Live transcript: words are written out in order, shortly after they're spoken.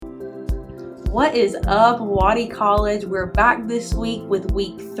What is up, Waddy College? We're back this week with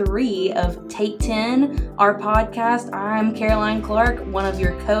week 3 of Take 10, our podcast. I'm Caroline Clark, one of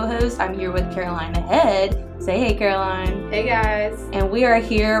your co-hosts. I'm here with Caroline Ahead. Say hey, Caroline. Hey, guys. And we are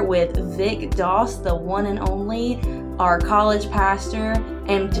here with Vic Doss, the one and only, our college pastor.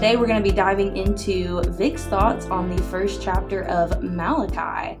 And today we're going to be diving into Vic's thoughts on the first chapter of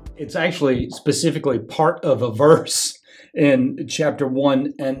Malachi. It's actually specifically part of a verse in chapter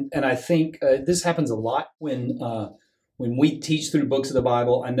 1, and I think this happens a lot when we teach through books of the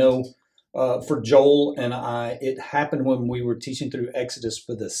Bible. I know for Joel and I, it happened when we were teaching through Exodus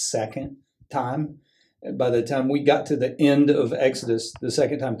for the second time. By the time we got to the end of Exodus, the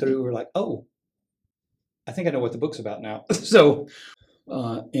second time through, we were like, oh, I think I know what the book's about now. So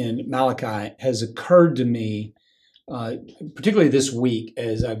in Malachi has occurred to me, particularly this week,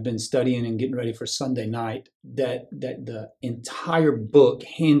 as I've been studying and getting ready for Sunday night, that the entire book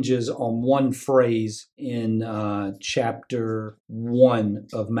hinges on one phrase in chapter 1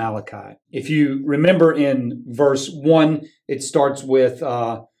 of Malachi. If you remember in verse 1, it starts with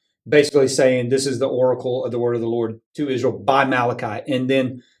basically saying, this is the oracle of the word of the Lord to Israel by Malachi. And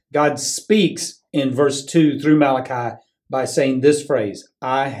then God speaks in verse 2 through Malachi by saying this phrase,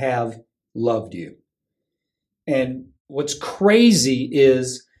 I have loved you. And what's crazy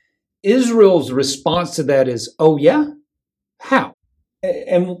is Israel's response to that is, oh yeah? How?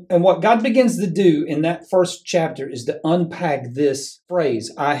 And what God begins to do in that first chapter is to unpack this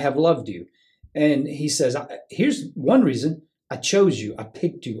phrase, I have loved you. And he says, here's one reason. I chose you. I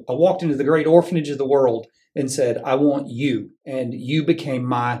picked you. I walked into the great orphanage of the world and said, I want you. And you became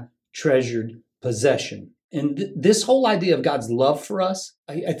my treasured possession. And this whole idea of God's love for us,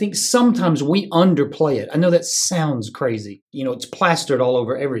 I think sometimes we underplay it. I know that sounds crazy. You know, it's plastered all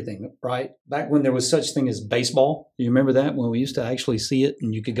over everything, right? Back when there was such thing as baseball. You remember that when we used to actually see it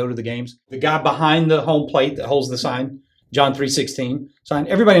and you could go to the games? The guy behind the home plate that holds the sign, John 3:16 sign.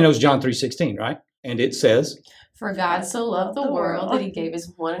 Everybody knows John 3:16, right? And it says, for God so loved the world that he gave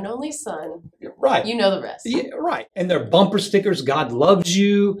his one and only son. Right. You know the rest. Yeah, right. And their bumper stickers, God loves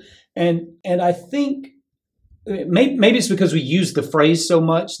you. And I think maybe it's because we use the phrase so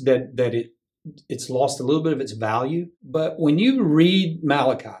much that it's lost a little bit of its value. But when you read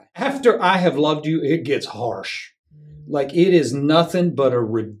Malachi, after I have loved you, it gets harsh. Like it is nothing but a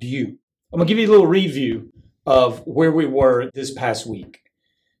rebuke. I'm going to give you a little review of where we were this past week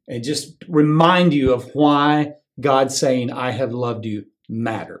and just remind you of why God saying, I have loved you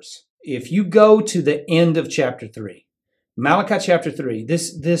matters. If you go to the end of chapter 3, Malachi chapter 3,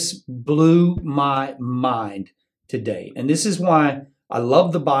 this blew my mind today. And this is why I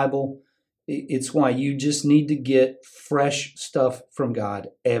love the Bible. It's why you just need to get fresh stuff from God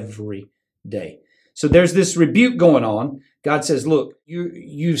every day. So there's this rebuke going on. God says, look,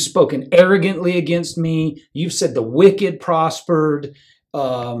 you've spoken arrogantly against me. You've said the wicked prospered.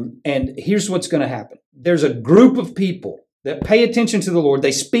 And here's what's going to happen. There's a group of people that pay attention to the Lord.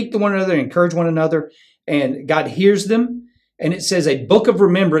 They speak to one another, encourage one another, and God hears them. And it says a book of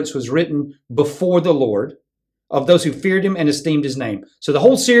remembrance was written before the Lord of those who feared him and esteemed his name. So the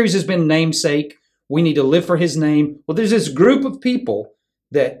whole series has been namesake. We need to live for his name. Well, there's this group of people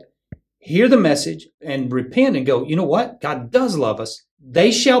that hear the message and repent and go, you know what? God does love us. They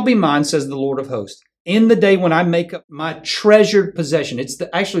shall be mine, says the Lord of hosts, in the day when I make up my treasured possession.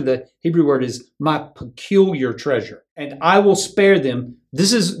 Actually the Hebrew word is my peculiar treasure. And I will spare them.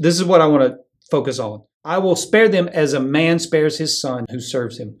 This is what I want to focus on. I will spare them as a man spares his son who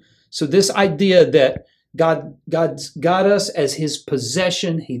serves him. So this idea that God's got us as his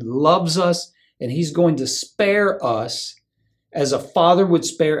possession, he loves us, and he's going to spare us as a father would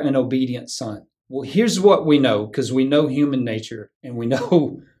spare an obedient son. Well, here's what we know, because we know human nature, and we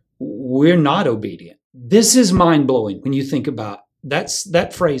know we're not obedient. This is mind-blowing when you think about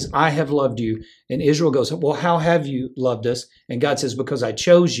that phrase, I have loved you. And Israel goes, well, how have you loved us? And God says, because I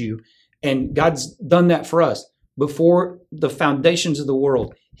chose you. And God's done that for us. Before the foundations of the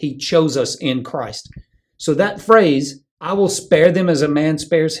world, he chose us in Christ. So that phrase, I will spare them as a man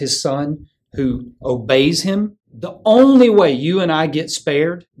spares his son who obeys him. The only way you and I get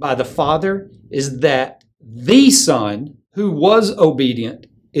spared by the Father is that the Son who was obedient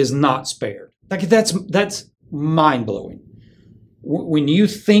is not spared. Like that's mind-blowing. When you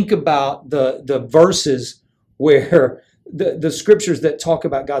think about the verses where the scriptures that talk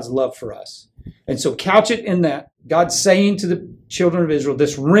about God's love for us. And so couch it in that. God's saying to the children of Israel,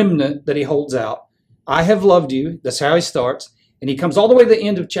 this remnant that he holds out, I have loved you. That's how he starts. And he comes all the way to the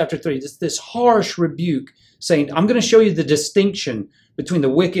end of chapter 3. This harsh rebuke saying, I'm going to show you the distinction between the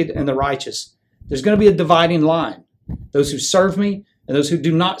wicked and the righteous. There's going to be a dividing line. Those who serve me and those who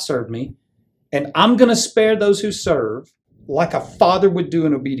do not serve me. And I'm going to spare those who serve like a father would do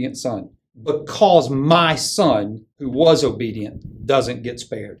an obedient son, because my son, who was obedient, doesn't get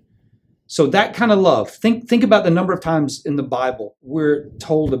spared. So that kind of love, think about the number of times in the Bible we're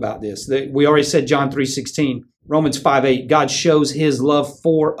told about this. We already said John 3:16, Romans 5:8, God shows his love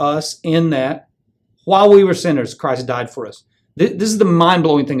for us in that while we were sinners, Christ died for us. This is the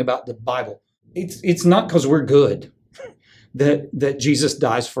mind-blowing thing about the Bible. It's not because we're good that Jesus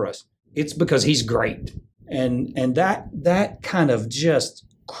dies for us. It's because he's great. And that kind of just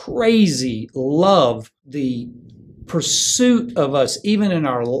crazy love, the pursuit of us, even in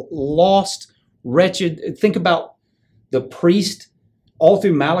our lost, wretched, think about the priest all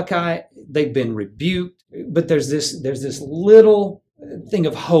through Malachi, they've been rebuked, but there's this little thing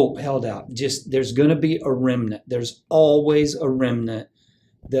of hope held out. Just there's going to be a remnant. There's always a remnant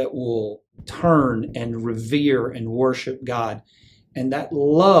that will turn and revere and worship God. And that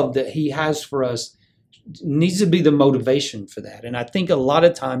love that he has for us needs to be the motivation for that. And I think a lot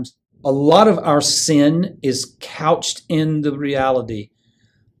of times, a lot of our sin is couched in the reality,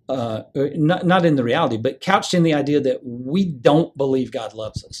 not in the reality, but couched in the idea that we don't believe God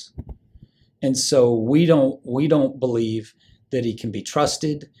loves us. And so we don't believe that he can be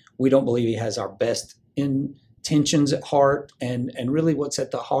trusted. We don't believe he has our best intentions at heart. And really what's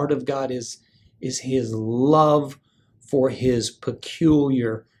at the heart of God is his love for his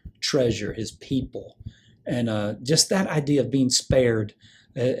peculiar treasure, his people. And just that idea of being spared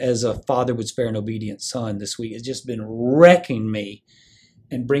as a father would spare an obedient son this week has just been wrecking me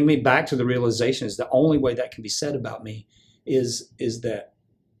and bring me back to the realization is the only way that can be said about me is that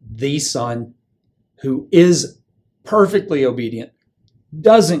the son who is perfectly obedient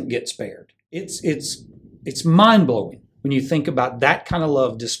doesn't get spared. It's mind-blowing when you think about that kind of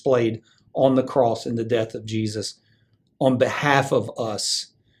love displayed on the cross in the death of Jesus on behalf of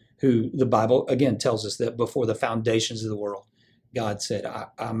us, who the Bible again tells us that before the foundations of the world, God said,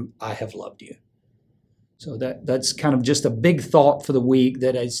 I have loved you. So that's kind of just a big thought for the week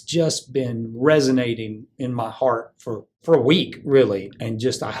that has just been resonating in my heart for a week, really. And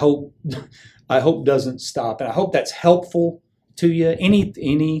just I hope doesn't stop. And I hope that's helpful to you.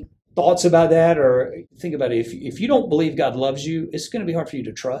 Any thoughts about that? Or think about it. If you don't believe God loves you, it's going to be hard for you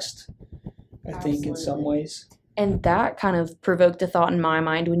to trust, I think, in some ways. And that kind of provoked a thought in my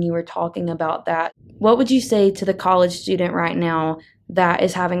mind when you were talking about that. What would you say to the college student right now that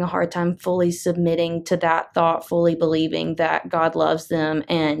is having a hard time fully submitting to that thought, fully believing that God loves them,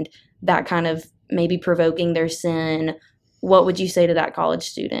 and that kind of maybe provoking their sin? What would you say to that college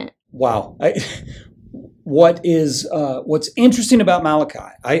student? Wow. What's interesting about Malachi,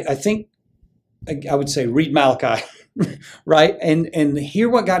 I think I would say read Malachi. Right? And hear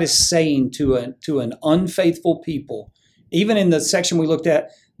what God is saying to an unfaithful people. Even in the section we looked at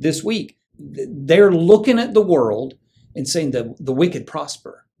this week, they're looking at the world and saying that the wicked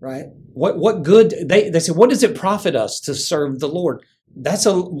prosper, right? What good, they say, what does it profit us to serve the Lord?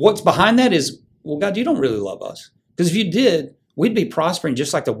 What's behind that is, well, God, you don't really love us. Because if you did, we'd be prospering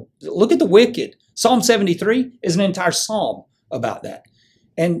just like look at the wicked. Psalm 73 is an entire psalm about that.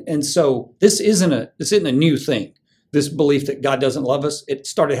 And so this isn't a new thing. This belief that God doesn't love us, it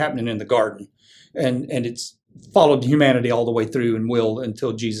started happening in the garden, and it's followed humanity all the way through and will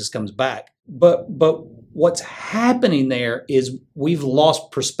until Jesus comes back. But what's happening there is we've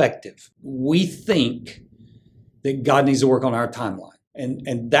lost perspective. We think that God needs to work on our timeline,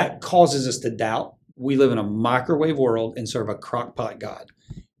 and that causes us to doubt. We live in a microwave world and serve a crockpot God.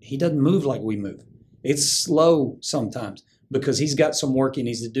 He doesn't move like we move. It's slow sometimes because he's got some work he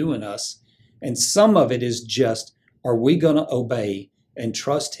needs to do in us, and some of it is just, are we going to obey and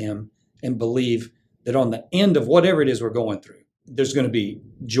trust him and believe that on the end of whatever it is we're going through, there's going to be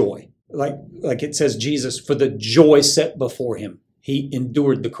joy? Like it says, Jesus, for the joy set before him, he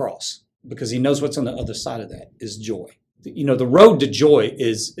endured the cross because he knows what's on the other side of that is joy. You know, the road to joy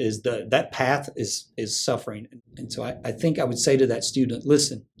is that path is suffering. And so I think I would say to that student,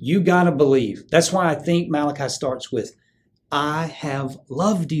 listen, you got to believe. That's why I think Malachi starts with, I have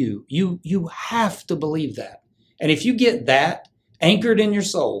loved you. You have to believe that. And if you get that anchored in your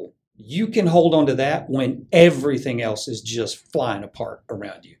soul, you can hold on to that when everything else is just flying apart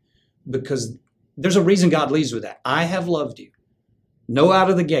around you. Because there's a reason God leads with that. I have loved you. No out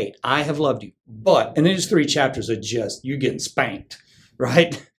of the gate. I have loved you. But, and then there's 3 chapters of just you getting spanked,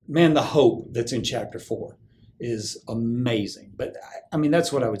 right? Man, the hope that's in chapter 4 is amazing. But I mean,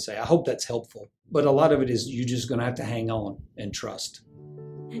 that's what I would say. I hope that's helpful. But a lot of it is you're just going to have to hang on and trust.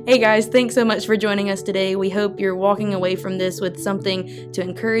 Hey guys, thanks so much for joining us today. We hope you're walking away from this with something to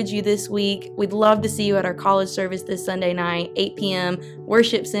encourage you this week. We'd love to see you at our college service this Sunday night, 8 p.m.,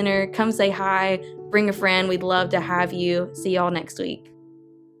 Worship Center. Come say hi, bring a friend. We'd love to have you. See y'all next week.